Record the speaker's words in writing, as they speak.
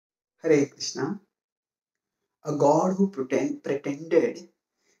Hare Krishna. A God who pretended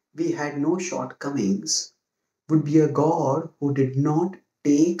we had no shortcomings would be a God who did not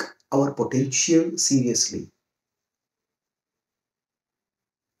take our potential seriously.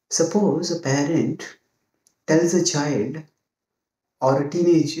 Suppose a parent tells a child or a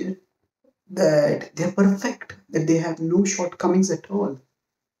teenager that they're perfect, that they have no shortcomings at all.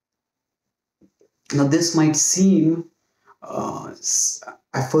 Now, this might seem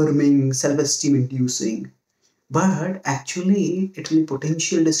affirming, self esteem inducing, but actually it will be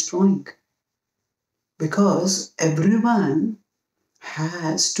potential destroying because everyone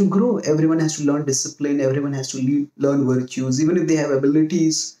has to grow. Everyone has to learn discipline. Everyone has to learn virtues. Even if they have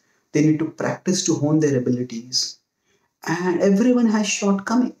abilities, they need to practice to hone their abilities. And everyone has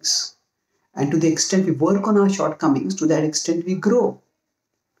shortcomings. And to the extent we work on our shortcomings, to that extent we grow.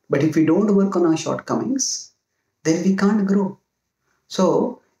 But if we don't work on our shortcomings, then we can't grow.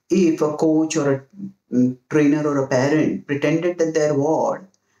 So, if a coach or a trainer or a parent pretended that their ward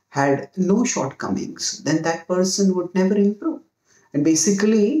had no shortcomings, then that person would never improve. And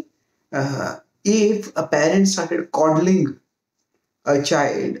basically, if a parent started coddling a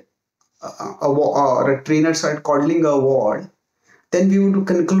child, or a trainer started coddling a ward, then we would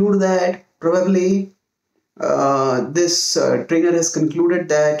conclude that probably this trainer has concluded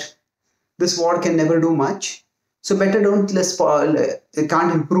that this ward can never do much. So better don't let's spoil. They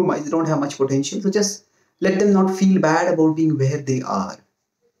can't improve much. They don't have much potential. So just let them not feel bad about being where they are.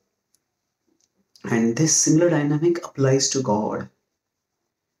 And this similar dynamic applies to God.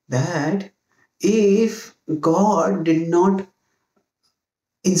 That if God did not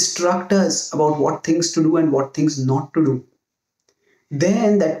instruct us about what things to do and what things not to do,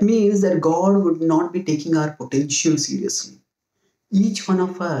 then that means that God would not be taking our potential seriously. Each one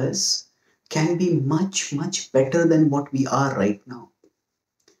of us can be much, much better than what we are right now.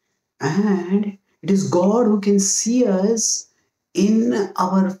 And it is God who can see us in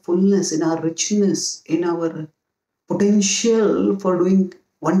our fullness, in our richness, in our potential for doing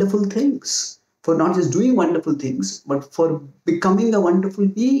wonderful things, for not just doing wonderful things, but for becoming a wonderful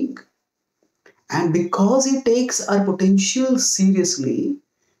being. And because He takes our potential seriously,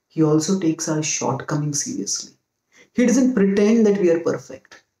 He also takes our shortcomings seriously. He doesn't pretend that we are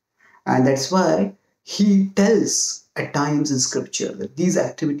perfect. And that's why He tells at times in scripture that these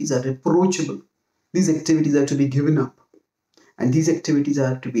activities are reproachable. These activities are to be given up. And these activities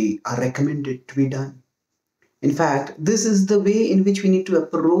are recommended to be done. In fact, this is the way in which we need to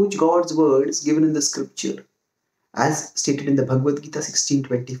approach God's words given in the scripture. As stated in the Bhagavad-Gītā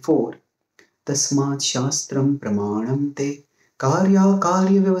 16:24, Tasmat Shastram Pramanam Te Karya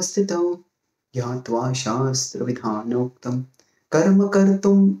Vyavastitau Yatva Shastra Vidhanoktam Karma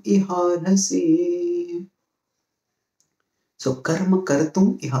Kartum Iharhasi. So, Karma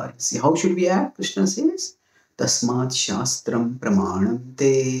Kartum Iharhasi. How should we act? Krishna says, Tasmat Shastram Pramanam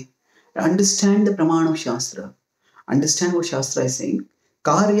Te. Understand the Praman of Shastra. Understand what Shastra is saying.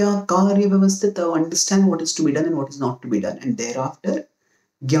 Karya Vyavastita. Understand what is to be done and what is not to be done. And thereafter,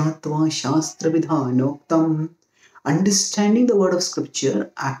 Gyatva Shastra Vidhanoktam. Understanding the word of scripture,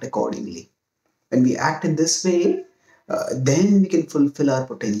 act accordingly. When we act in this way, then we can fulfill our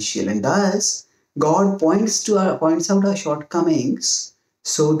potential. And thus, God points out our shortcomings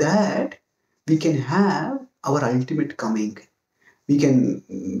so that we can have our ultimate coming. We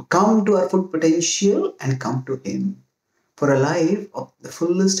can come to our full potential and come to Him for a life of the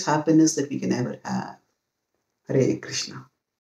fullest happiness that we can ever have. Hare Krishna.